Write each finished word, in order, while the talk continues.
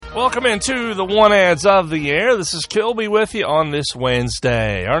Welcome into the One Ads of the Air. This is Kilby with you on this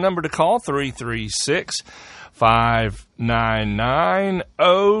Wednesday. Our number to call,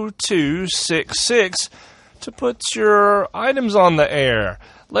 336-599-0266 to put your items on the air.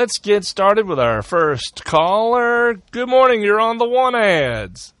 Let's get started with our first caller. Good morning. You're on the One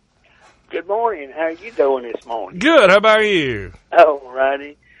Ads. Good morning. How are you doing this morning? Good. How about you? All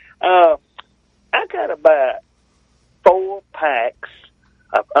righty. I got about 4 packs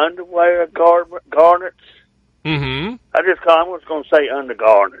of underwear garments. Mm-hmm. I'm just going to say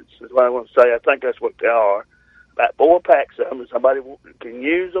undergarments is what I want to say. I think that's what they are. About 4 packs of them. Somebody can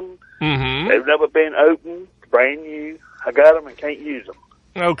use them. Mm-hmm. They've never been opened, brand new. I got them and can't use them.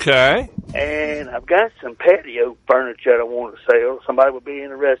 Okay. And I've got some patio furniture I want to sell. Somebody would be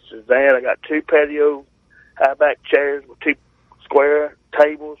interested in that. I got 2 patio high-back chairs with 2 square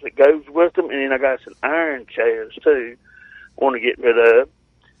tables that goes with them. And then I got some iron chairs, too, want to get rid of.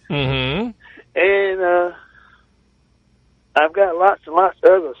 Mm-hmm. And I've got lots and lots of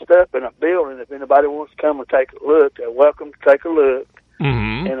other stuff in a building. If anybody wants to come and take a look, they're welcome to take a look.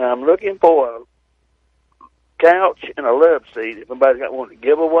 Mm-hmm. And I'm looking for a couch and a love seat. If anybody's got one to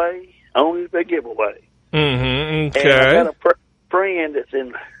give away, only if they give away. Mm-hmm. Okay. And I got a friend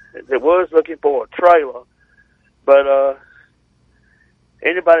that was looking for a trailer, but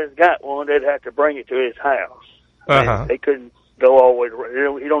anybody that's got one, they'd have to bring it to his house. Uh-huh. They couldn't go all the way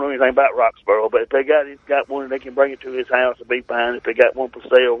to. He don't know anything about Roxboro, but if they got one, they can bring it to his house and be fine. If they got one for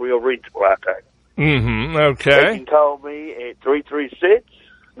sale, real reachable out there. Mm-hmm. They Okay. can call me at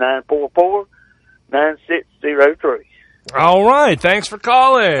 336-944-9603. All right. Thanks for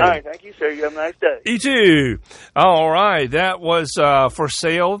calling. All right, thank you, sir. You have a nice day. You too. All right. That was for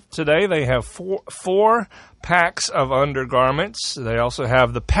sale today. They have four packs of undergarments. They also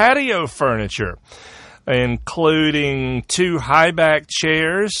have the patio furniture, including 2 high-back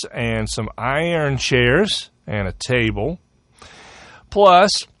chairs and some iron chairs and a table.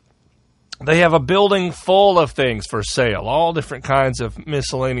 Plus, they have a building full of things for sale, all different kinds of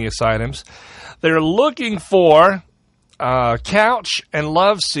miscellaneous items. They're looking for a couch and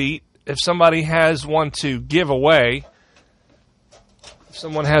love seat if somebody has one to give away. If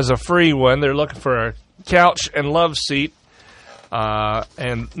someone has a free one, they're looking for a couch and love seat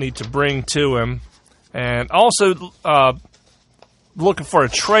and need to bring to him. And also looking for a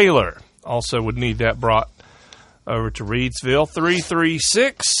trailer. Also would need that brought over to Reedsville.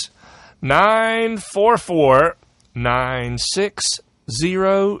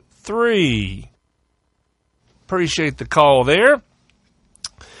 336-944-9603. Appreciate the call there.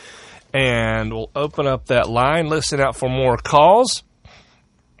 And we'll open up that line. Listen out for more calls.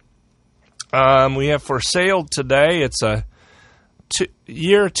 We have for sale today, it's a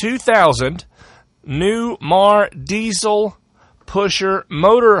year 2000 new Mar diesel pusher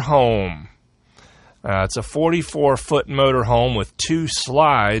motorhome. It's a 44-foot motorhome with 2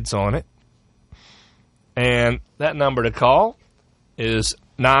 slides on it. And that number to call is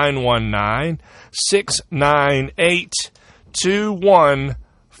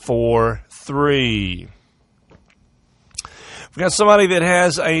 919-698-2143. We've got somebody that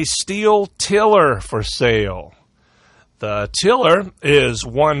has a steel tiller for sale. The tiller is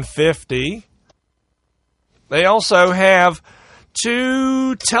 $150. They also have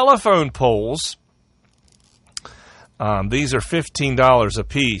 2 telephone poles. These are $15 a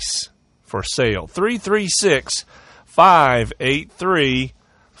piece for sale.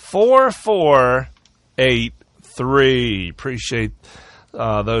 336-583-4483. Appreciate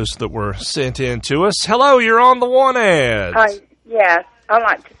those that were sent in to us. Hello, you're on the One Ads. Hi, yes. I'd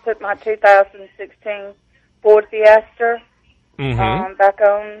like to put my 2016 Ford Fiesta back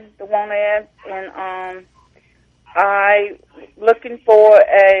on the One Ads, and I looking for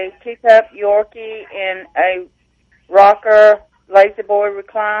a teacup Yorkie and a rocker lazy boy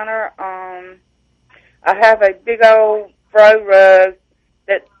recliner. I have a big old fro rug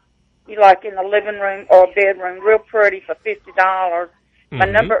that you like in the living room or bedroom, real pretty, for $50. My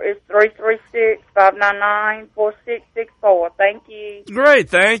number is 336-599-4664. Thank you. Great.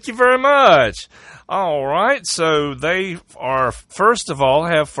 Thank you very much. All right. So they are, first of all,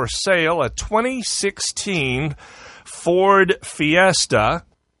 have for sale a 2016 Ford Fiesta.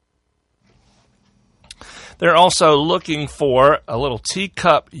 They're also looking for a little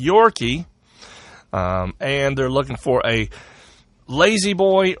teacup Yorkie, and they're looking for a Lazy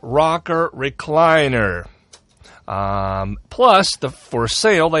Boy rocker recliner. Plus, for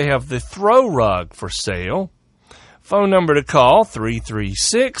sale, they have the throw rug for sale. Phone number to call,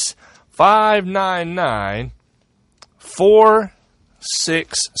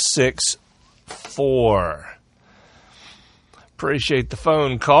 336-599-4664. Appreciate the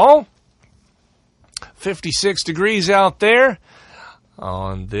phone call. 56 degrees out there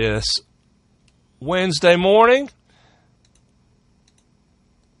on this Wednesday morning.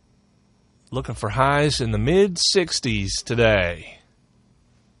 Looking for highs in the mid-60s today.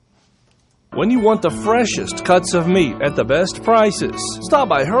 When you want the freshest cuts of meat at the best prices, stop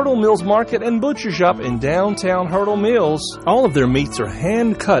by Hurdle Mills Market and Butcher Shop in downtown Hurdle Mills. All of their meats are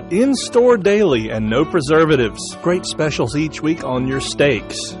hand-cut in-store daily and no preservatives. Great specials each week on your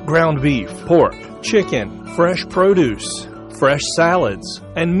steaks, ground beef, pork, chicken, fresh produce, fresh salads,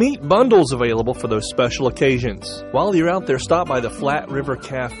 and meat bundles available for those special occasions. While you're out there, stop by the Flat River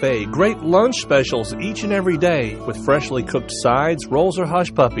Cafe. Great lunch specials each and every day with freshly cooked sides, rolls, or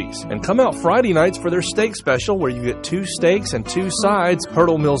hush puppies. And come out Friday nights for their steak special where you get 2 steaks and 2 sides.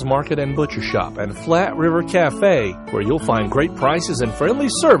 Hurdle Mills Market and Butcher Shop and Flat River Cafe, where you'll find great prices and friendly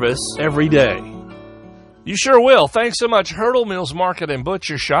service every day. You sure will. Thanks so much, Hurdle Mills Market and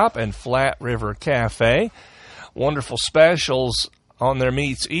Butcher Shop and Flat River Cafe. Wonderful specials on their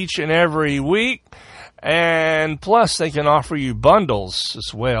meats each and every week. And plus, they can offer you bundles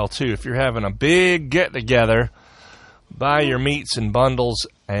as well, too. If you're having a big get-together, buy your meats in bundles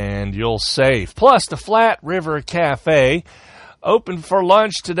and you'll save. Plus, the Flat River Cafe open for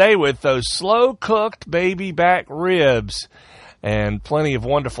lunch today with those slow-cooked baby back ribs and plenty of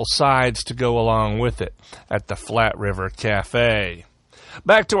wonderful sides to go along with it at the Flat River Cafe.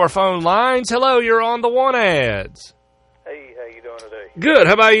 Back to our phone lines. Hello, you're on the One Ads. Hey, how you doing today? Good.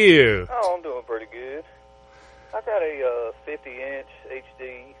 How about you? Oh, I'm doing pretty good. I got a 50-inch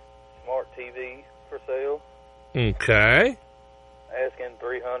HD smart TV for sale. Okay. Asking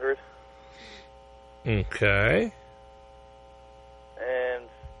 $300. Okay. And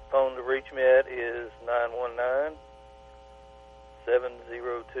phone to reach me at is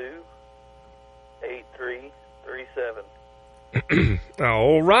 919-702-8337.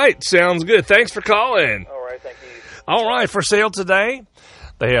 All right. Sounds good. Thanks for calling. All right. Thank you. All right. For sale today,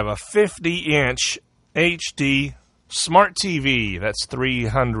 they have a 50-inch HD smart TV. That's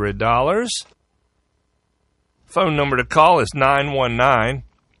 $300. Phone number to call is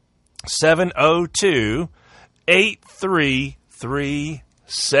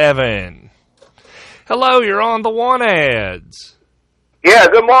 919-702-8337. Hello. You're on the One Ads. Yeah,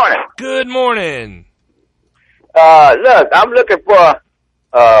 good morning. Good morning. Look, I'm looking for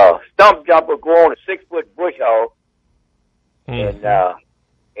a stump jumper growing a 6-foot bush hog. Mm-hmm.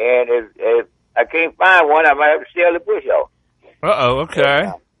 And if I can't find one, I might have to sell the bush hog. Uh-oh, okay.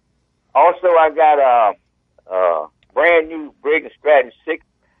 Also, I got a brand new Briggs & Stratton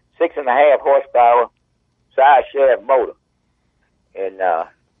 6.5 horsepower side shaft motor. And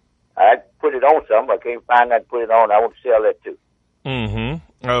I put it on something. I can't find that to put it on. I want to sell that too.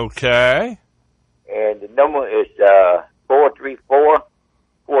 Mm-hmm. Okay. And the number is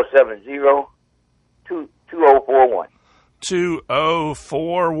 434-470-2041.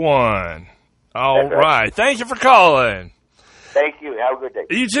 2041. All That's right. Thank you for calling. Thank you. Have a good day.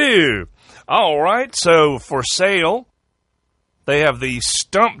 You too. All right. So for sale, they have the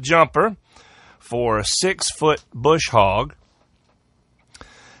stump jumper for a 6-foot bush hog,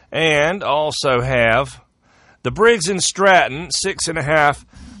 and also have the Briggs & Stratton 6.5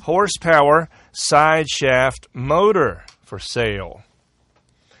 horsepower side shaft motor for sale.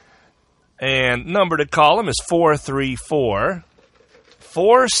 And number to call them is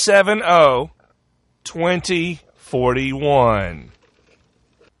 434-470-2041.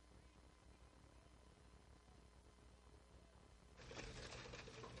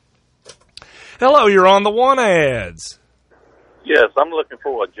 Hello, you're on the One Ads. Yes, I'm looking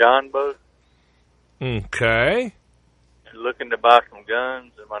for a John boat. Okay. Looking to buy some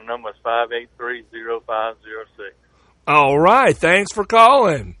guns, and my number is 583-0506. All right. Thanks for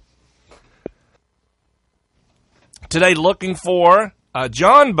calling. Today, looking for a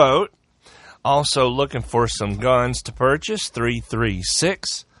John boat. Also looking for some guns to purchase.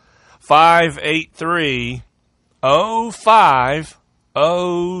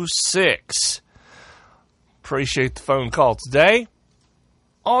 336-583-0506. Appreciate the phone call today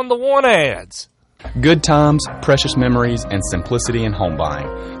on the One Ads. Good times, precious memories, and simplicity in home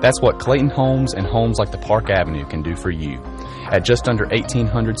buying. That's what Clayton Homes and homes like the Park Avenue can do for you. At just under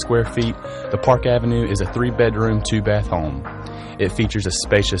 1,800 square feet, the Park Avenue is a 3-bedroom, 2-bath home. It features a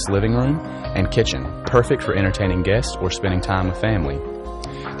spacious living room and kitchen, perfect for entertaining guests or spending time with family.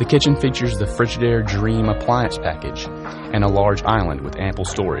 The kitchen features the Frigidaire Dream appliance package and a large island with ample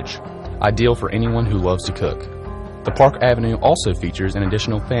storage, ideal for anyone who loves to cook. The Park Avenue also features an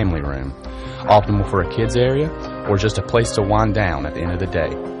additional family room, optimal for a kids area or just a place to wind down at the end of the day.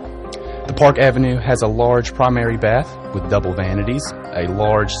 The Park Avenue has a large primary bath with double vanities, a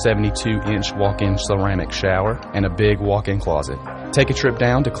large 72-inch walk-in ceramic shower, and a big walk-in closet. Take a trip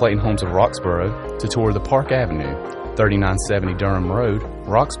down to Clayton Homes of Roxborough to tour the Park Avenue, 3970 Durham Road,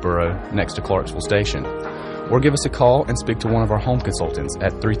 Roxborough, next to Clarksville Station. Or give us a call and speak to one of our home consultants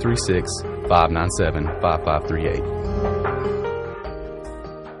at 336-597-5538.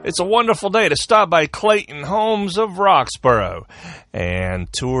 It's a wonderful day to stop by Clayton Homes of Roxborough and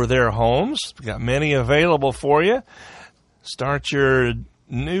tour their homes. We've got many available for you. Start your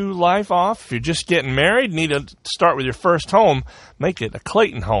new life off. If you're just getting married, need to start with your first home, make it a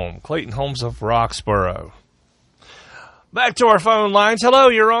Clayton home. Clayton Homes of Roxborough. Back to our phone lines. Hello,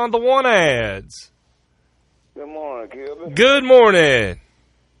 you're on the One Ads. Good morning, Kilby. Good morning.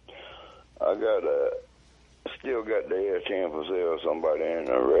 Still got the S10 for sale. Somebody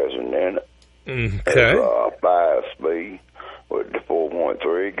interested in it. Okay. It's 5-speed with the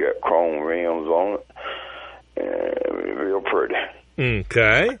 4.3. Got chrome rims on it, and real pretty.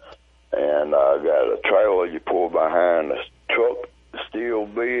 Okay. And I got a trailer you pull behind the truck, steel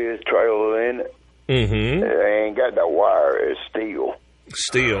bed trailer in it. Mm-hmm. It ain't got the wire. It's steel.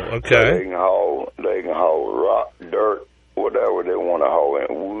 Steel. So Okay. they can haul rock, dirt, whatever they want to haul in,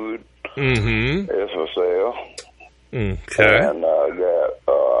 wood. Mm-hmm. It's for sale. Okay. And I got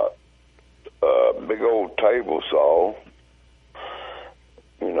a big old table saw,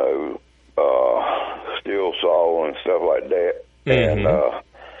 steel saw and stuff like that. Mm-hmm. And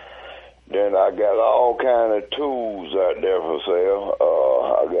then I got all kind of tools out there for sale.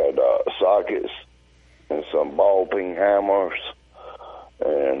 I got sockets and some ball peen hammers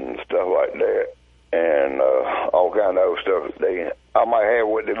and stuff like that. And all kind of other stuff. I might have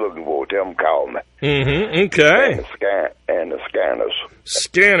what they're looking for. Tell them call me. Mm-hmm. Okay. And the scanners.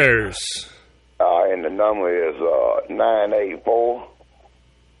 Scanners. And the number is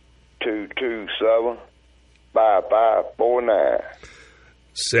 984-227-5549.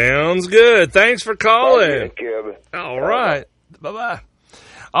 Sounds good. Thanks for calling. Kevin. All right. Bye-bye.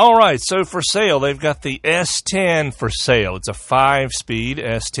 All right. So for sale, they've got the S10 for sale. It's a 5-speed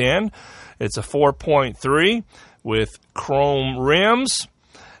S10. It's a 4.3 with chrome rims.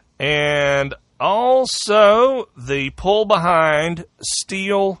 And also the pull-behind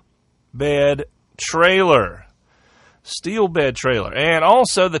steel bed trailer. Steel bed trailer. And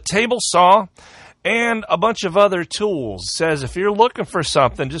also the table saw and a bunch of other tools. It says if you're looking for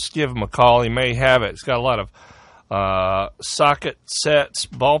something, just give him a call. He may have it. It's got a lot of socket sets,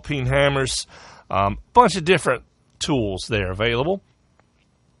 ball peen hammers, a bunch of different tools there available.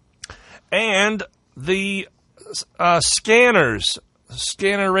 And the scanners,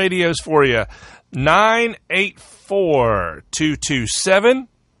 scanner radios for you,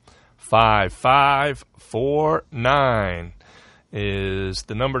 984-227-5549 is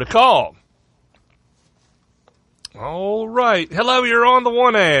the number to call. All right. Hello, you're on the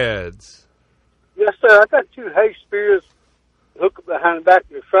One Ads. Yes, sir. I got 2 hay spears hooked behind the back of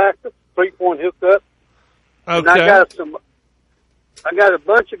the tractor, 3-point hookup. Okay. And I got a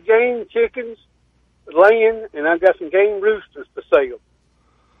bunch of game chickens laying, and I got some game roosters for sale.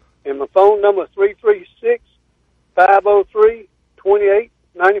 And my phone number is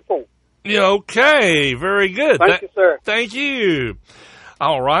 336-503-2894. Yeah, okay. Very good. Thank you, sir. Thank you.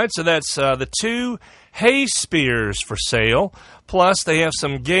 All right. So that's the 2 hay spears for sale. Plus, they have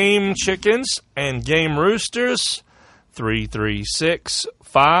some game chickens and game roosters.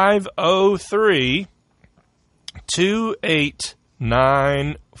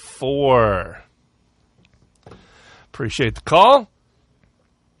 336-503-2894. Appreciate the call.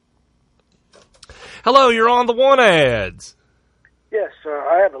 Hello, you're on the One Ads. Yes,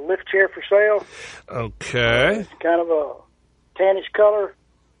 I have a lift chair for sale. Okay. It's kind of a tannish color.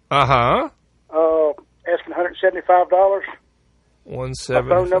 Uh-huh. Asking $175. My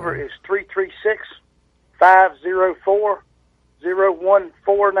phone number is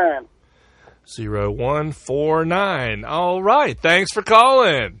 336-504-0149. 0149. All right. Thanks for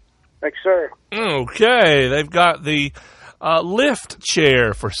calling. Thanks, sir. Okay. They've got the lift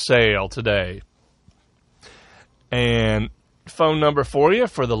chair for sale today. And phone number for you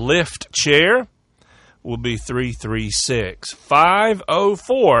for the lift chair will be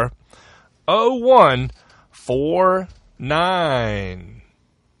 336-504-0149.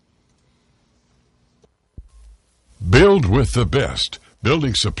 Build with the best.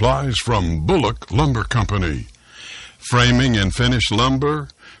 Building supplies from Bullock Lumber Company. Framing and finished lumber,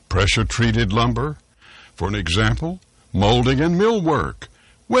 pressure-treated lumber. For an example, molding and millwork,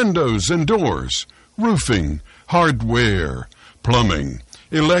 windows and doors, roofing, hardware, plumbing,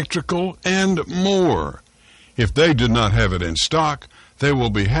 electrical, and more. If they did not have it in stock, they will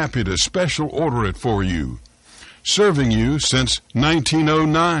be happy to special order it for you. Serving you since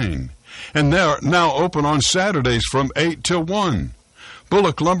 1909. And they're now open on Saturdays from 8 till 1.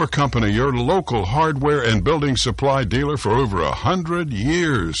 Bullock Lumber Company, your local hardware and building supply dealer for over 100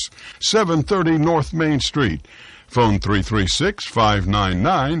 years. 730 North Main Street. Phone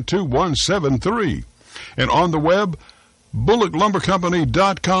 336-599-2173. And on the web,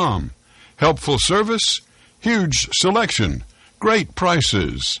 BullockLumberCompany.com. Helpful service, huge selection, great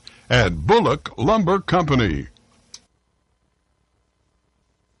prices at Bullock Lumber Company.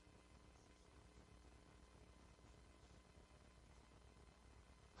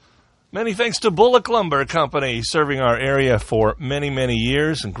 Many thanks to Bullock Lumber Company, serving our area for many, many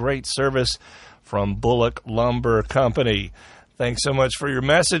years, and great service from Bullock Lumber Company. Thanks so much for your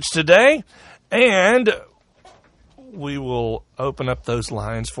message today, and we will open up those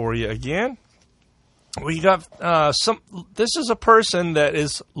lines for you again. We got this is a person that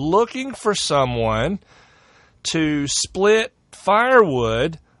is looking for someone to split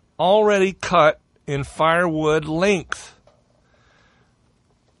firewood already cut in firewood length.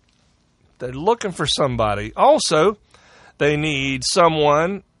 They're looking for somebody. Also, they need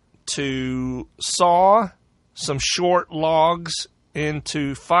someone to saw some short logs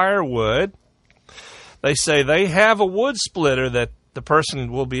into firewood. They say they have a wood splitter that the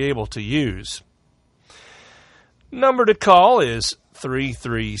person will be able to use. Number to call is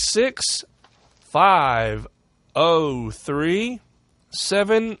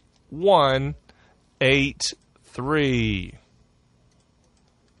 336-503-7183.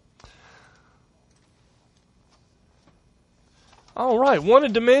 All right,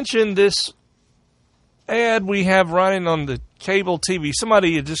 wanted to mention this ad we have running on the cable TV.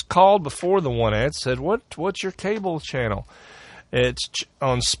 Somebody had just called before the one ad, said, what's your cable channel? It's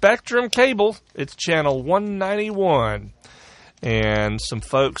on Spectrum Cable. It's channel 191. And some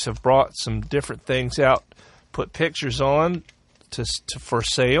folks have brought some different things out, put pictures on for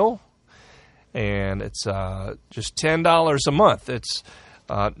sale. And it's just $10 a month. It's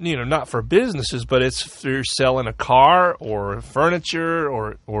not for businesses, but it's if you're selling a car or furniture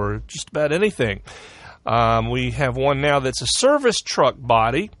or just about anything. We have one now that's a service truck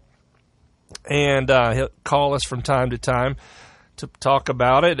body, and he'll call us from time to time to talk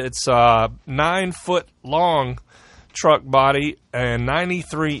about it. It's a 9-foot long truck body and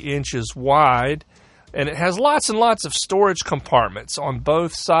 93 inches wide, and it has lots and lots of storage compartments on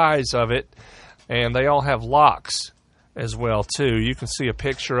both sides of it, and they all have locks as well, too. You can see a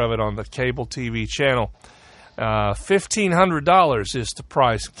picture of it on the cable TV channel. $1,500 is the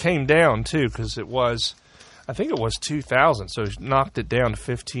price. Came down, too, because I think it was $2,000, so it knocked it down to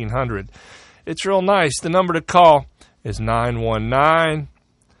 $1,500. It's real nice. The number to call is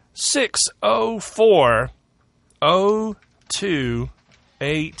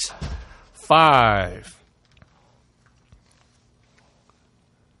 919-604-0285.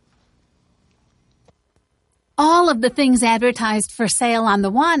 All of the things advertised for sale on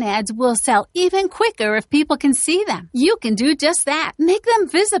the Want ads will sell even quicker if people can see them. You can do just that. Make them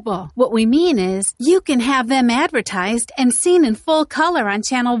visible. What we mean is, you can have them advertised and seen in full color on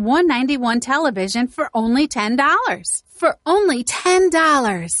channel 191 television for only $10. For only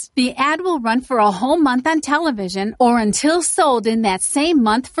 $10. The ad will run for a whole month on television or until sold in that same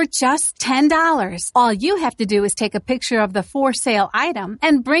month for just $10. All you have to do is take a picture of the for sale item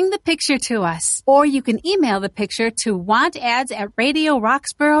and bring the picture to us. Or you can email the picture to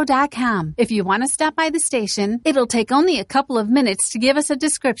wantads@radioroxboro.com. If you want to stop by the station, it'll take only a couple of minutes to give us a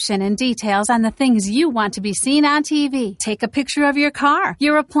description and details on the things you want to be seen on TV. Take a picture of your car,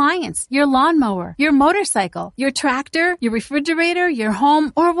 your appliance, your lawnmower, your motorcycle, your tractor, your refrigerator, your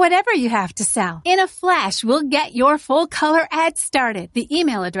home, or whatever you have to sell. In a flash, we'll get your full color ad started. The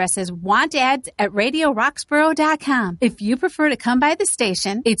email address is wantads@radioroxboro.com. If you prefer to come by the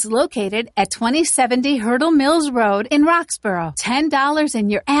station, it's located at 2070 Hurdle Mills Road in Roxboro. $10 and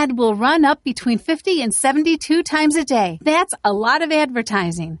your ad will run up between 50 and 72 times a day. That's a lot of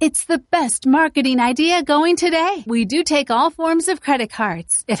advertising. It's the best marketing idea going today. We do take all forms of credit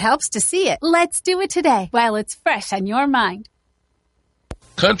cards. It helps to see it. Let's do it today while it's fresh on your mind.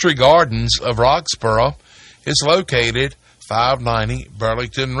 Country Gardens of Roxboro is located 590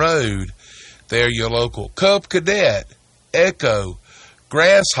 Burlington Road. They're your local Cub Cadet, Echo,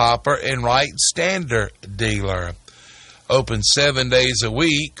 Grasshopper, and Wright Standard dealer. Open 7 days a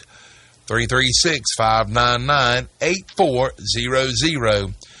week.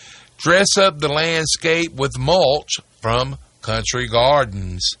 336-599-8400. Dress up the landscape with mulch from Country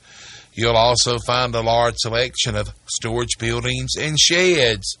Gardens. You'll also find a large selection of storage buildings and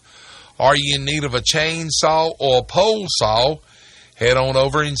sheds. Are you in need of a chainsaw or a pole saw? head on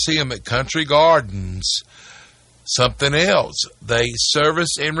over and see them at Country Gardens. Something else, they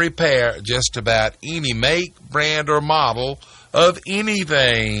service and repair just about any make, brand, or model of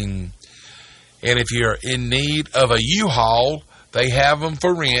anything. And if you're in need of a U-Haul, they have them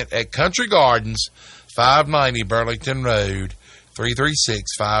for rent at Country Gardens, 590 Burlington Road,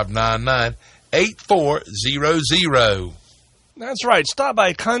 336-599-8400. That's right. Stop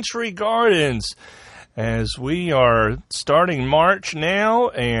by Country Gardens as we are starting March now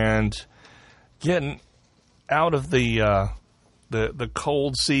and getting out of the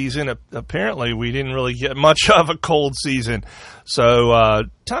cold season. Apparently, we didn't really get much of a cold season. So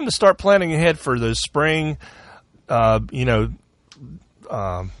time to start planning ahead for the spring,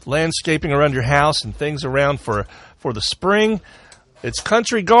 landscaping around your house and things around for the spring. It's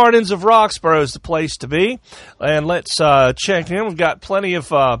Country Gardens of Roxborough is the place to be. And let's check in. We've got plenty of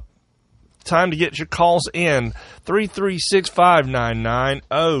time to get your calls in.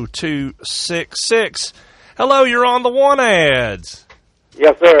 336-599-0266. Hello, you're on the One Ads.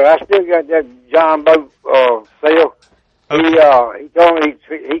 Yes, sir. I still got that John boat sale. Okay. He told me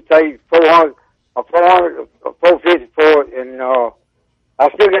he paid $450 for it, and I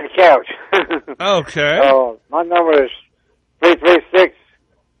still got the couch. Okay. My number is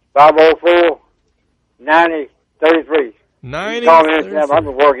 336-504-9033. 90. Call me anytime. I'm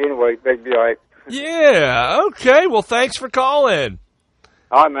at work anyway. It'll be all right. Yeah. Okay. Well, thanks for calling.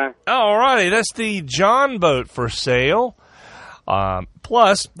 All right, man. All righty. That's the John boat for sale.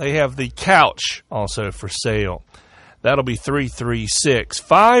 Plus, they have the couch also for sale. That'll be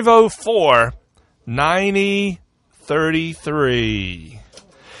 336-504-9033.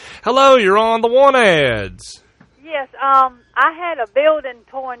 Hello, you're on the One Ads. Yes, I had a building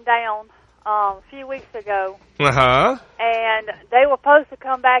torn down a few weeks ago. Uh-huh. And they were supposed to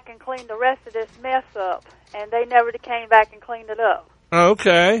come back and clean the rest of this mess up, and they never came back and cleaned it up.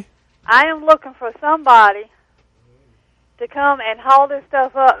 Okay. I am looking for somebody to come and haul this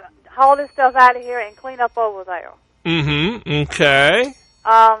stuff out of here and clean up over there. Mm-hmm. Okay.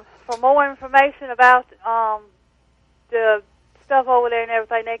 For more information about the stuff over there and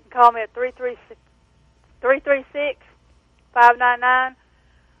everything, they can call me at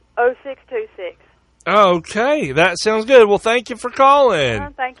 336-599-0626. Okay, that sounds good. Well, thank you for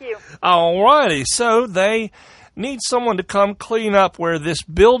calling. Thank you. All righty. So they need someone to come clean up where this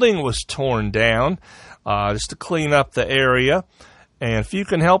building was torn down, just to clean up the area. And if you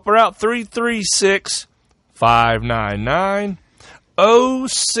can help her out,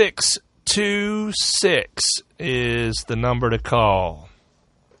 336-599-0626 is the number to call.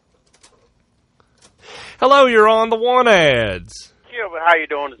 Hello, you're on the One Ads. Gilbert, how you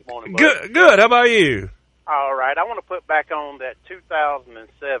doing this morning, buddy? Good. How about you? All right. I want to put back on that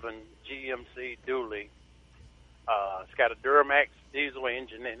 2007 GMC Dually. It's got a Duramax diesel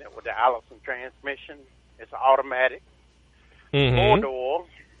engine in it with the Allison transmission. It's an automatic. Mm-hmm. Four-door.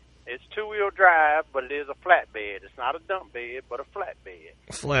 It's two-wheel drive, but it is a flatbed. It's not a dump bed, but a flatbed.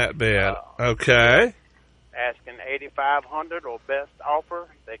 Flatbed. Okay. Asking $8,500 or best offer.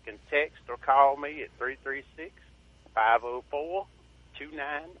 They can text or call me at 336-504-2980.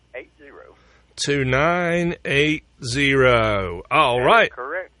 2980. All right.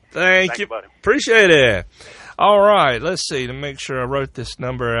 Correct. Thank you, buddy. Appreciate it. All right. Let's see to make sure I wrote this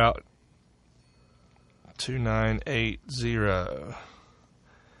number out. 2980.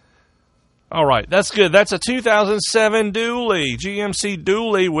 All right. That's good. That's a 2007 Dually, GMC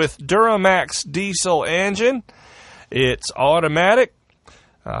Dually with Duramax diesel engine. It's automatic,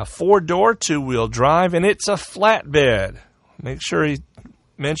 4-door, 2-wheel drive, and it's a flatbed. Make sure he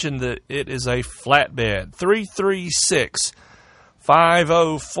mentioned that it is a flatbed.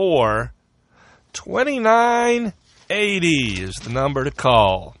 336-504-2980 is the number to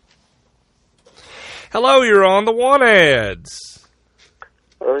call. Hello, you're on the One Ads.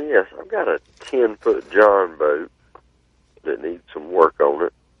 Oh, yes. I've got a 10-foot John boat that needs some work on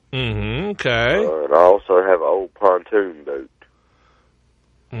it. Mm-hmm. Okay. And I also have an old pontoon boat.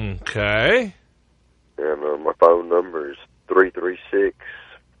 Okay. And my phone number is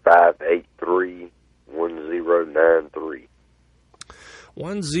 336-583-1093.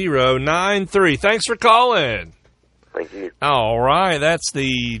 1093. Thanks for calling. Thank you. All right. That's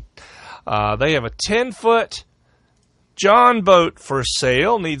the, they have a 10-foot John boat for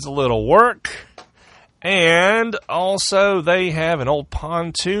sale. Needs a little work. And also they have an old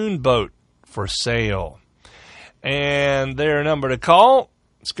pontoon boat for sale. And their number to call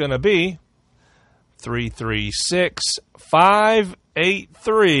is going to be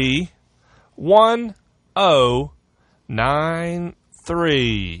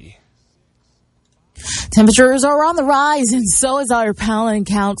 336-583-1093. Temperatures are on the rise, and so is our pollen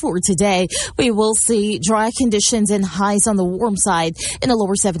count for today. We will see dry conditions and highs on the warm side in the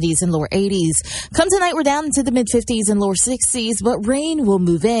lower 70s and lower 80s. Come tonight, we're down into the mid-50s and lower 60s, but rain will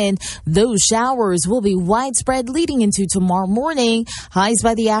move in. Those showers will be widespread leading into tomorrow morning. Highs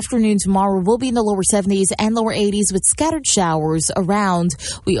by the afternoon tomorrow will be in the lower 70s and lower 80s with scattered showers around.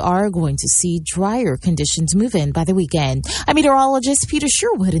 We are going to see drier conditions move in by the weekend. I'm meteorologist Peter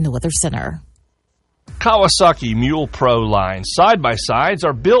Sherwood in the Weather Center. Kawasaki Mule Pro line side-by-sides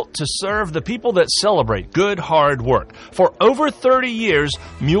are built to serve the people that celebrate good, hard work. For over 30 years,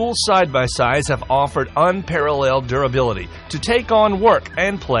 Mule side-by-sides have offered unparalleled durability to take on work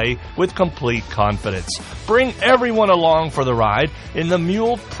and play with complete confidence. Bring everyone along for the ride in the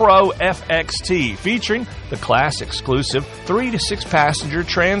Mule Pro FXT, featuring the class-exclusive 3 to 6 passenger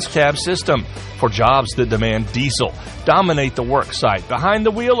trans-cab system. For jobs that demand diesel, dominate the work site behind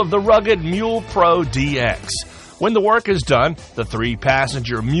the wheel of the rugged Mule Pro DX. When the work is done, the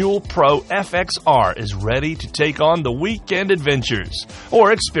 3-passenger Mule Pro FXR is ready to take on the weekend adventures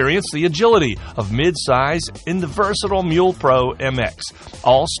or experience the agility of mid-size in the versatile Mule Pro MX.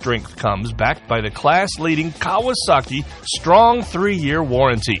 All strength comes backed by the class-leading Kawasaki strong 3-year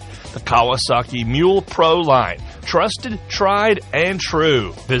warranty. The Kawasaki Mule Pro line. Trusted, tried, and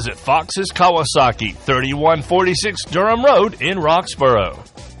true. Visit Fox's Kawasaki, 3146 Durham Road in Roxborough.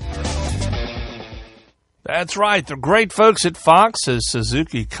 That's right. The great folks at Fox's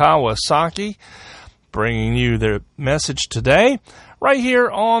Suzuki Kawasaki bringing you their message today right here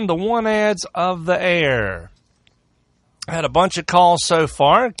on the One Ads of the Air. I had a bunch of calls so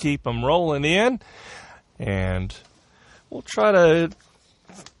far. Keep them rolling in. And we'll try to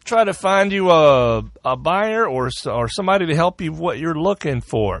find you a buyer or somebody to help you with what you're looking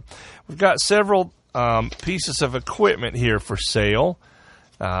for. We've got several pieces of equipment here for sale.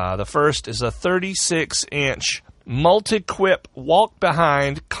 The first is a 36-inch multi-quip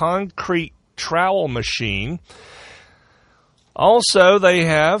walk-behind concrete trowel machine. Also, they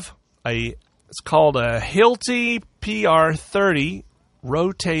have it's called a Hilti PR30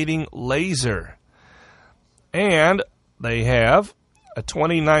 rotating laser. And they have a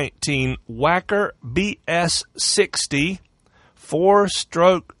 2019 Wacker BS60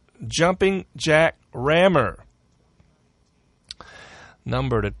 4-stroke jumping jack rammer.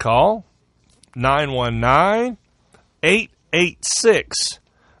 Number to call,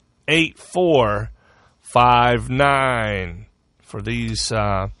 919-886-8459 for these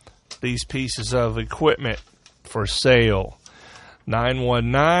pieces of equipment for sale.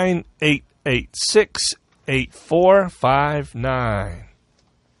 919-886-8459.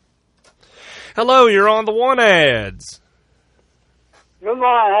 Hello, you're on the One Ads. Good morning.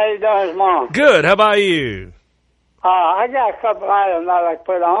 How you doing this morning? Good. How about you? I got a couple items I'd like to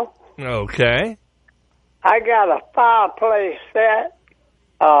put on. Okay. I got a fireplace set.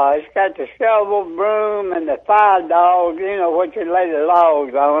 It's got the shovel, broom, and the fire dog. You know what you lay the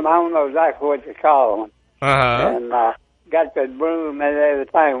logs on. I don't know exactly what you call them. Uh-huh. And got the broom and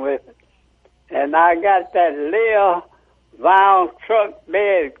everything with it. And I got that little vinyl truck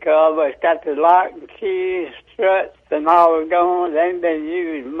bed cover. It's got the lock and keys, struts, and all going. It ain't been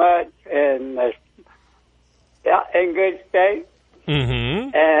used much, and in good shape.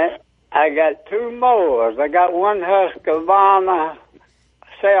 Mm-hmm. And I got 2 mowers. I got one Husqvarna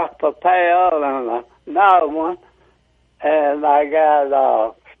self-propelled and another one. And I got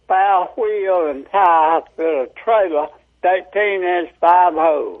a spare wheel and tire for a trailer, 13-inch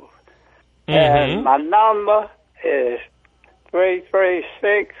 5-hose. Mm-hmm. And my number is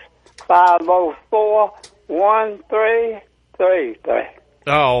 336-504-1333.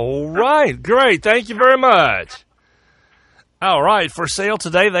 All right. Great. Thank you very much. All right. For sale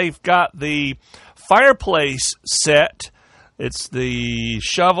today, they've got the fireplace set. It's the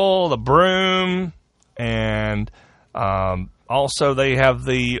shovel, the broom, and also they have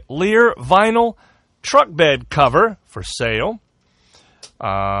the Lear vinyl truck bed cover for sale.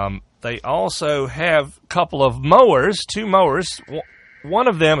 They also have a couple of mowers, 2 mowers. One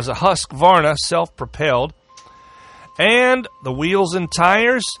of them is a Husqvarna self-propelled. And the wheels and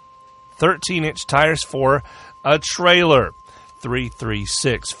tires, 13-inch tires for a trailer.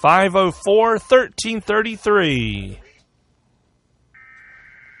 336-504-1333.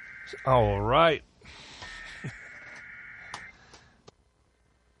 All right.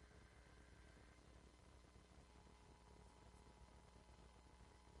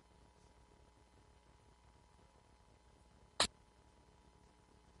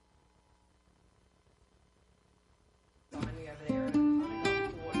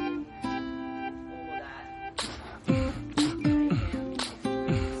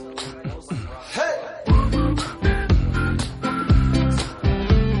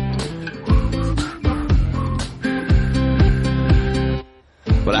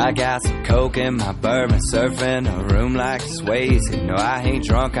 I got some coke in my bourbon, surfing a room like Swayze. No, I ain't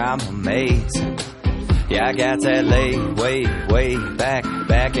drunk, I'm amazing. Yeah, I got that laid way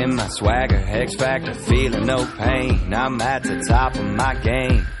back in my swagger. X Factor, feeling no pain. I'm at the top of my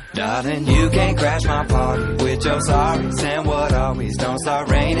game. Darling, you can't crash my party with your sorries and what always. Don't start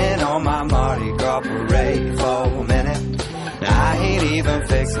raining on my Mardi Gras parade for a minute. Now, I ain't even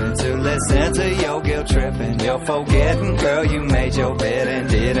fixing to listen to your guilt tripping. You're forgetting, girl, you made your bed and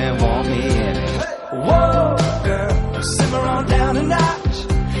didn't want me in it. Whoa, girl, simmer on down a notch.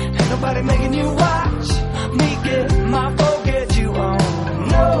 Ain't nobody making you watch me get my forget you on.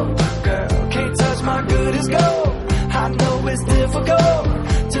 No, girl, can't touch my good as gold. I know it's difficult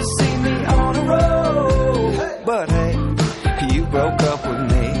to see me on the road, but hey, you broke up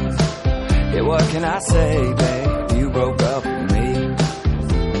with me. Yeah, what can I say, babe? You broke up with me.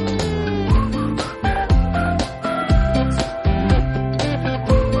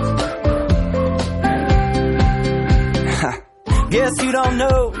 Guess you don't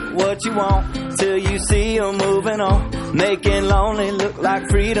know what you want till you see them moving on. Making lonely look like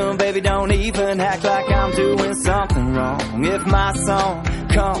freedom, baby, don't even act like I'm doing something wrong. If my song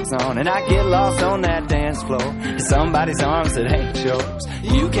comes on and I get lost on that dance floor in somebody's arms that ain't yours,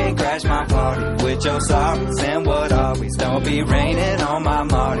 you can't crash my party with your sorries and what always. Don't be raining on my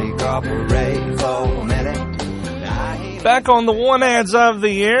Mardi Gras parade for a minute. Back on the one ads of the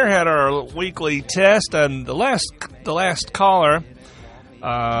year, had our weekly test, and the last caller,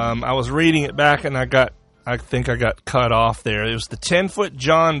 I was reading it back, and I think I got cut off there. It was the 10-foot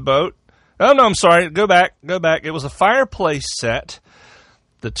John boat. Oh no, I'm sorry. Go back. It was a fireplace set,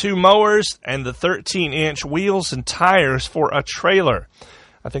 the 2 mowers, and the 13-inch wheels and tires for a trailer.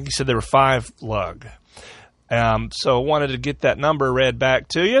 I think he said they were 5 lug. So I wanted to get that number read back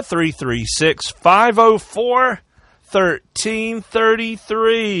to you.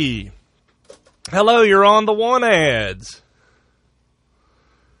 336-504-1333. Hello, you're on the one ads.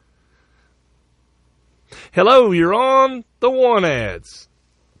 Hello, you're on the one ads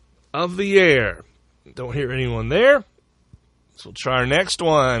of the air. Don't hear anyone there. So we'll try our next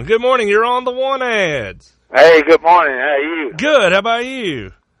one. Good morning, you're on the one ads. Hey, good morning. How are you? Good, how about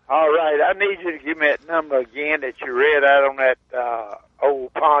you? All right, I need you to give me that number again that you read out on that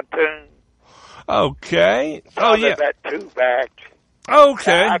old pontoon. Okay. Probably Oh, yeah. about 2 back.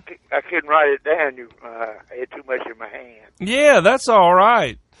 Okay. I couldn't write it down. I had too much in my hand. Yeah, that's all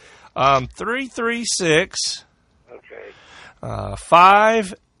right. 336. Okay.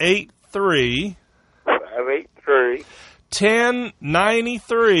 583. 583.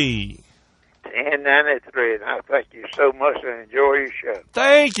 1093. 1093. And I thank you so much and enjoy your show.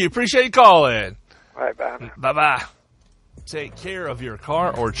 Thank you. Appreciate you calling. Bye-bye. Bye-bye. Take care of your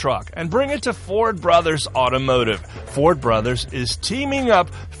car or truck and bring it to Ford Brothers Automotive. Ford Brothers is teaming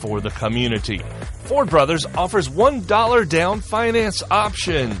up for the community. Ford Brothers offers $1 down finance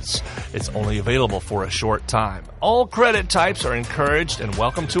options. It's only available for a short time. All credit types are encouraged and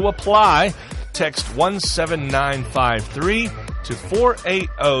welcome to apply. Text 17953 to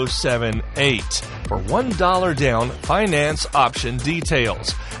 48078 for $1 down finance option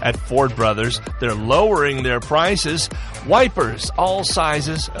details. At Ford Brothers, they're lowering their prices. Wipers, all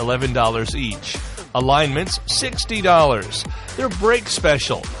sizes, $11 each. Alignments, $60. Their brake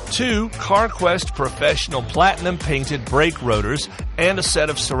special, 2 CarQuest Professional Platinum painted brake rotors and a set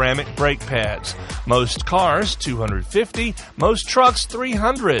of ceramic brake pads. Most cars, $250. Most trucks,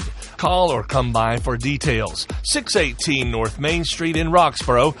 $300. Call or come by for details. 618 North Main Street in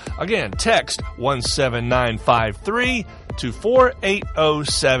Roxborough. Again, text 17953 to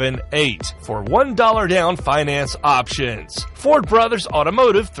 48078 for $1 down finance options. Ford Brothers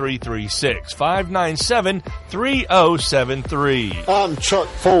Automotive, 336-597-3073. I'm Chuck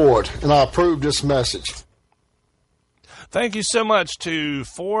Ford, and I approve this message. Thank you so much to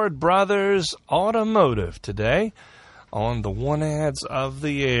Ford Brothers Automotive today on the one ads of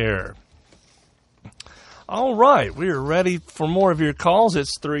the air. All right, we are ready for more of your calls.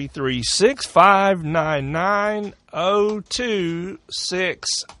 It's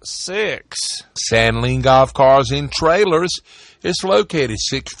 336-599-0266. Sandling Golf Cars and Trailers is located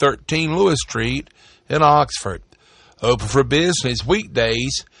 613 Lewis Street in Oxford. Open for business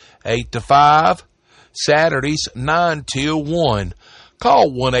weekdays 8 to 5, Saturdays 9 till 1. Call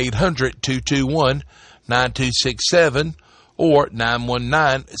 1-800-221-9267 or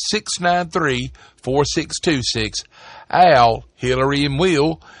 919-693-4626. Al, Hillary, and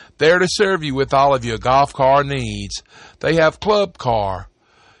Will, there to serve you with all of your golf car needs. They have Club Car,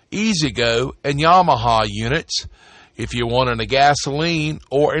 E-Z-GO, and Yamaha units If you're wanting a gasoline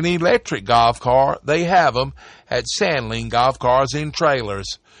or an electric golf car, they have them at Sandling Golf Cars and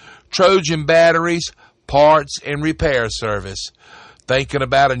Trailers. Trojan batteries, parts, and repair service. Thinking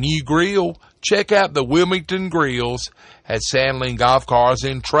about a new grill? Check out the Wilmington Grills at Sandling Golf Cars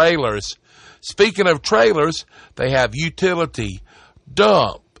and Trailers. Speaking of trailers, they have utility,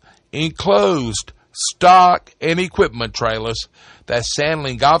 dump, enclosed, stock, and equipment trailers. That's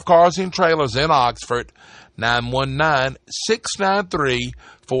Sandling Golf Cars and Trailers in Oxford,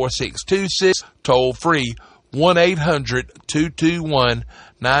 919-693-4626, toll free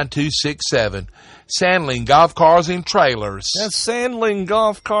 1-800-221-9267. Sandling Golf Cars and Trailers. That's Sandling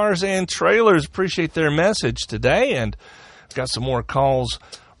Golf Cars and Trailers. Appreciate their message today, and got some more calls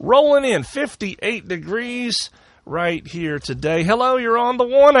rolling in. 58 degrees right here today. Hello, you're on the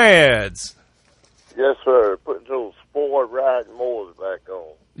One Ads. Yes, sir. Putting those Ford riding mowers back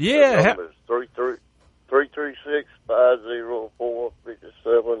on. Yeah. The number is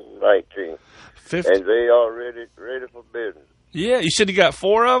 336-504-5719. And they are ready for business. Yeah, you said you got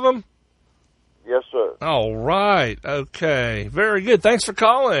 4 of them? Yes, sir. All right. Okay. Very good. Thanks for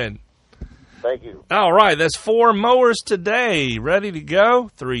calling. Thank you. All right. That's 4 mowers today. Ready to go?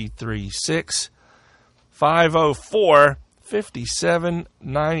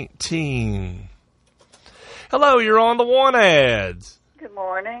 336-504-5719. Hello, you're on the One Ads. Good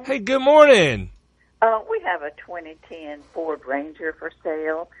morning. Hey, good morning. We have a 2010 Ford Ranger for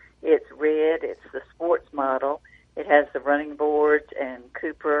sale. It's red. It's the sports model. It has the running boards and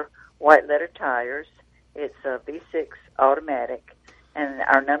Cooper white letter tires. It's a V6 automatic, and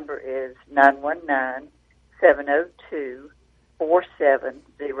our number is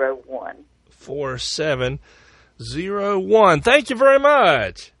 919-702-4701. 4701. Thank you very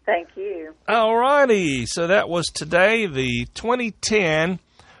much. Thank you. All righty. So that was today, the 2010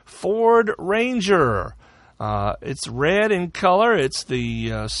 Ford Ranger. It's red in color. It's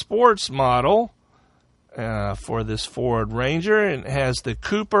the sports model for this Ford Ranger. And it has the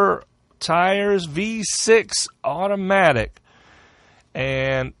Cooper tires, V6 automatic.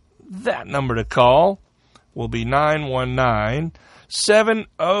 And that number to call will be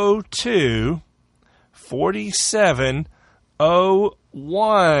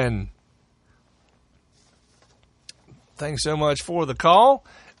 919-702-4701. Thanks so much for the call.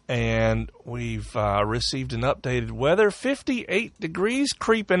 And we've received an updated weather. 58 degrees,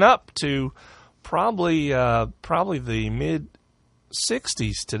 creeping up to probably the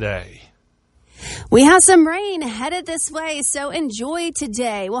mid-60s today. We have some rain headed this way, so enjoy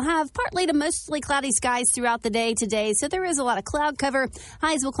today. We'll have partly to mostly cloudy skies throughout the day today, so there is a lot of cloud cover.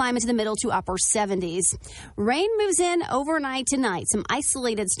 Highs will climb into the middle to upper 70s. Rain moves in overnight tonight. Some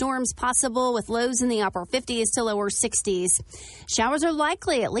isolated storms possible with lows in the upper 50s to lower 60s. Showers are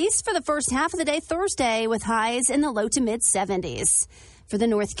likely, at least for the first half of the day Thursday, with highs in the low to mid 70s. For the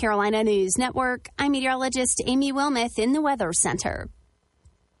North Carolina News Network, I'm meteorologist Amy Wilmoth in the Weather Center.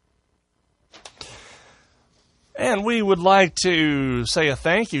 And we would like to say a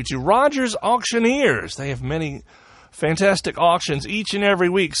thank you to Rogers Auctioneers. They have many fantastic auctions each and every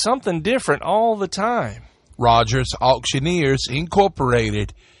week, something different all the time. Rogers Auctioneers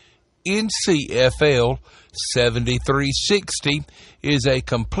Incorporated, NCFL 7360, is a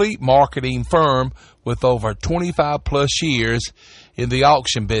complete marketing firm with over 25 plus years in the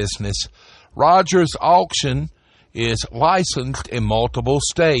auction business. Rogers Auction is licensed in multiple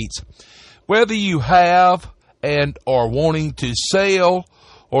states. Whether you have and are wanting to sell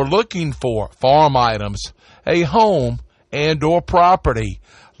or looking for farm items, a home and or property,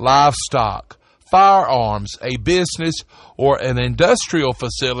 livestock, firearms, a business or an industrial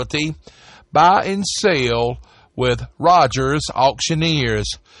facility, buy and sell with Rogers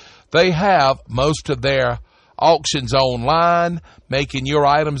Auctioneers. They have most of their auctions online, making your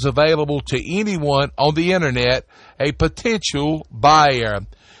items available to anyone on the internet, a potential buyer.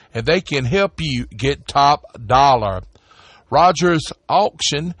 And they can help you get top dollar. Rogers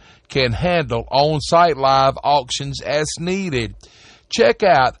Auction can handle on-site live auctions as needed. Check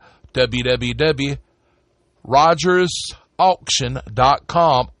out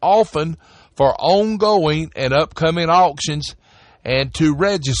www.rogersauction.com often for ongoing and upcoming auctions and to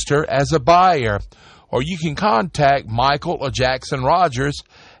register as a buyer. Or you can contact Michael or Jackson Rogers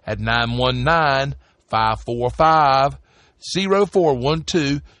at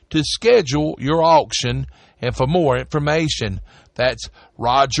 919-545-0412 to schedule your auction and for more information. That's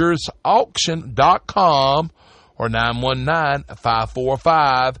rogersauction.com or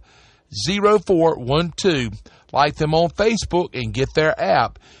 919-545-0412. Like them on Facebook and get their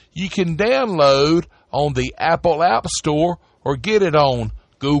app. You can download on the Apple App Store or get it on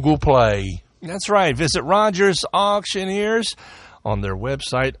Google Play. That's right. Visit Rogers Auctioneers on their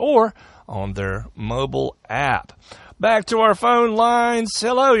website or on their mobile app. Back to our phone lines.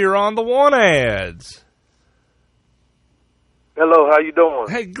 Hello, you're on the Want Ads. Hello, how you doing?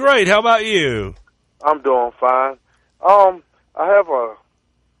 Hey, great. How about you? I'm doing fine. I have a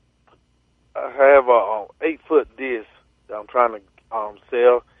 8-foot disc that I'm trying to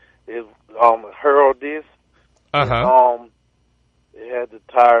sell. It's a Hero disc. It had the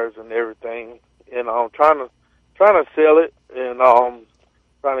tires and everything, and I'm trying to sell it, and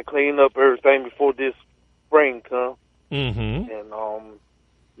trying to clean up everything before this spring comes. Mm-hmm. And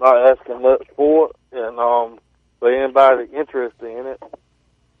not asking much for it, and for anybody interested in it.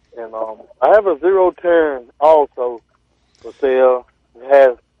 And I have a 0-turn also for sale. It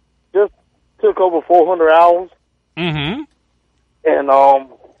has just took over 400 hours. Mm-hmm. And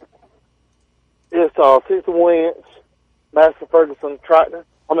it's a 61-inch Master Ferguson tractor.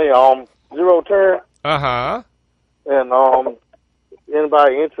 0-turn. Uh-huh. And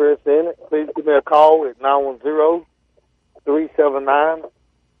anybody interested in it, please give me a call at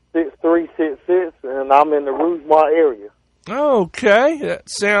 910-379-6366, and I'm in the Rougemont area. Okay, that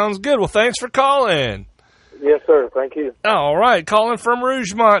sounds good. Well, thanks for calling. Yes, sir. Thank you. All right, calling from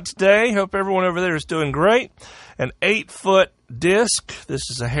Rougemont today. Hope everyone over there is doing great. An 8-foot disc. This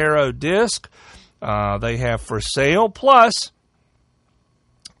is a Hero disc. They have for sale. Plus,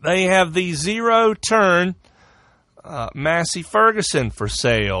 they have the 0-turn Massey Ferguson for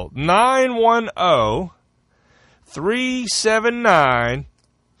sale.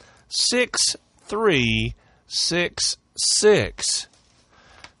 910-379-6366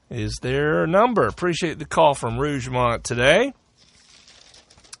 is their number. Appreciate the call from Rougemont today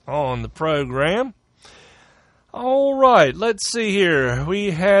on the program. All right, let's see here.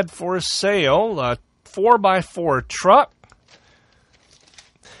 We had for sale a 4x4 truck,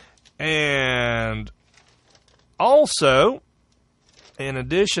 and also, in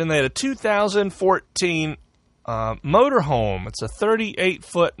addition, they had a 2014 motorhome. It's a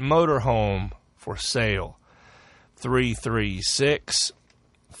 38-foot motorhome for sale.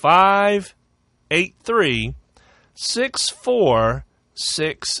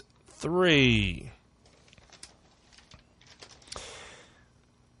 336-583-6463.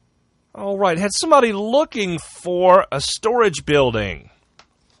 All right, had somebody looking for a storage building.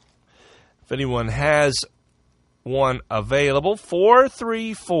 If anyone has one available,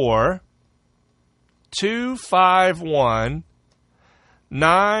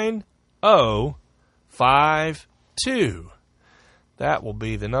 434-251-9052. That will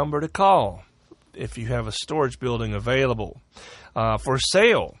be the number to call if you have a storage building available for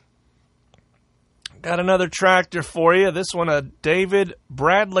sale. Got another tractor for you. This one, a David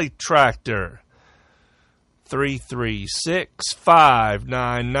Bradley tractor.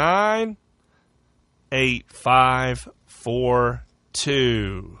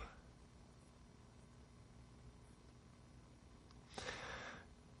 336-599-8542.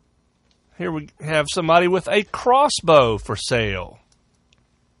 Here we have somebody with a crossbow for sale.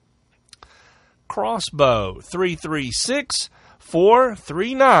 Crossbow,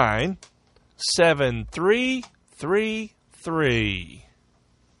 336-439-7333.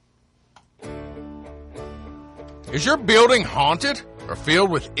 Is your building haunted or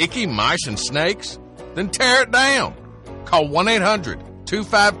filled with icky mice and snakes? Then tear it down. Call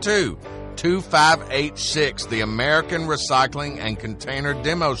 1-800-252-2586. The American Recycling and Container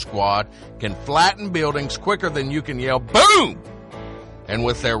Demo Squad can flatten buildings quicker than you can yell, boom! And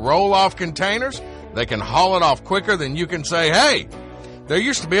with their roll-off containers, they can haul it off quicker than you can say, hey, there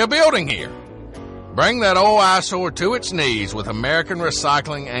used to be a building here. Bring that old eyesore to its knees with American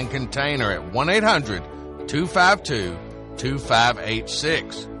Recycling and Container at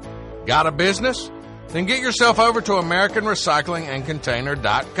 1-800-252-2586. Got a business? Then get yourself over to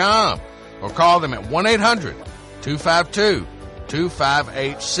AmericanRecyclingAndContainer.com or call them at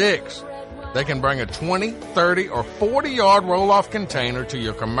 1-800-252-2586. They can bring a 20, 30, or 40-yard roll-off container to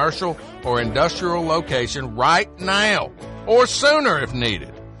your commercial or industrial location right now, or sooner if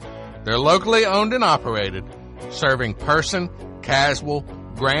needed. They're locally owned and operated, serving Person, Caswell,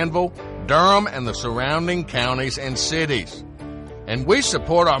 Granville, Durham, and the surrounding counties and cities. And we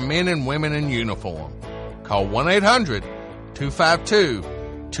support our men and women in uniform. Call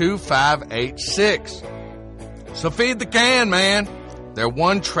 1-800-252-2586. So feed the can, man. They're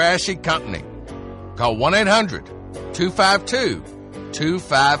one trashy company. Call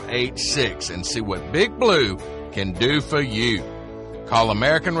 1-800-252-2586 and see what Big Blue can do for you. Call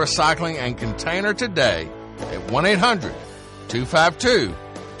American Recycling and Container today at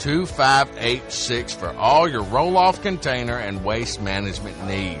 1-800-252-2586 for all your roll-off container and waste management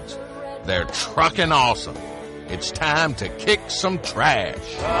needs. They're trucking awesome. It's time to kick some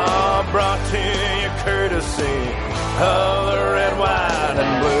trash. Brought to you courtesy of the red, white,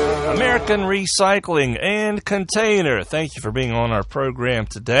 and blue. American Recycling and Container. Thank you for being on our program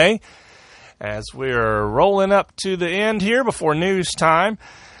today. As we're rolling up to the end here before news time.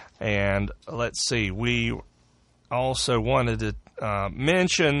 And let's see, we also wanted to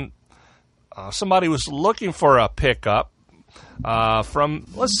mention somebody was looking for a pickup from,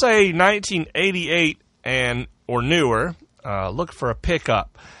 let's say, 1988 and or newer. Look for a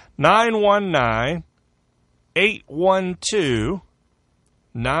pickup.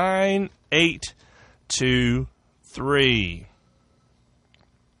 919-812-9823.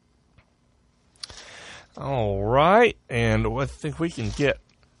 All right, and I think we can get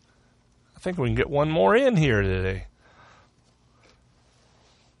one more in here today.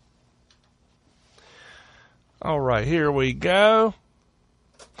 All right, here we go.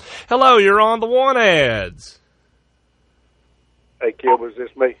 Hello, you're on the One Ads. Hey, Kid, was this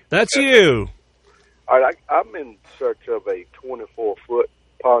me? That's you. All right, I'm in search of a 24-foot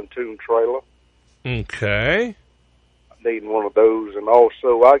pontoon trailer. Okay. Needing one of those, and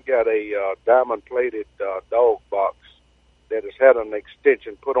also I got a diamond-plated dog box that has had an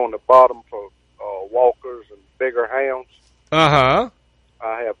extension put on the bottom for walkers and bigger hounds. Uh-huh.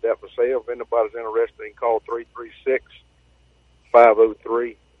 I have that for sale. If anybody's interested, they can call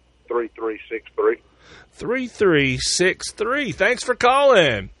 336-503-3363. 3363. Thanks for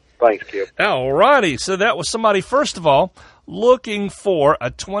calling. Thanks, Kip. All righty. So that was somebody, first of all, looking for a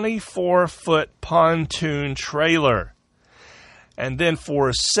 24-foot pontoon trailer. And then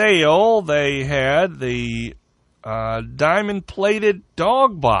for sale, they had the diamond-plated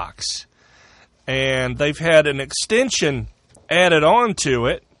dog box. And they've had an extension added on to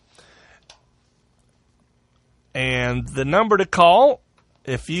it. And the number to call,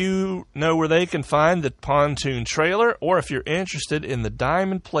 if you know where they can find the pontoon trailer, or if you're interested in the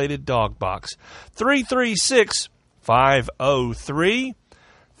diamond-plated dog box,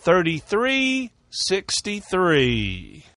 336-503-3363.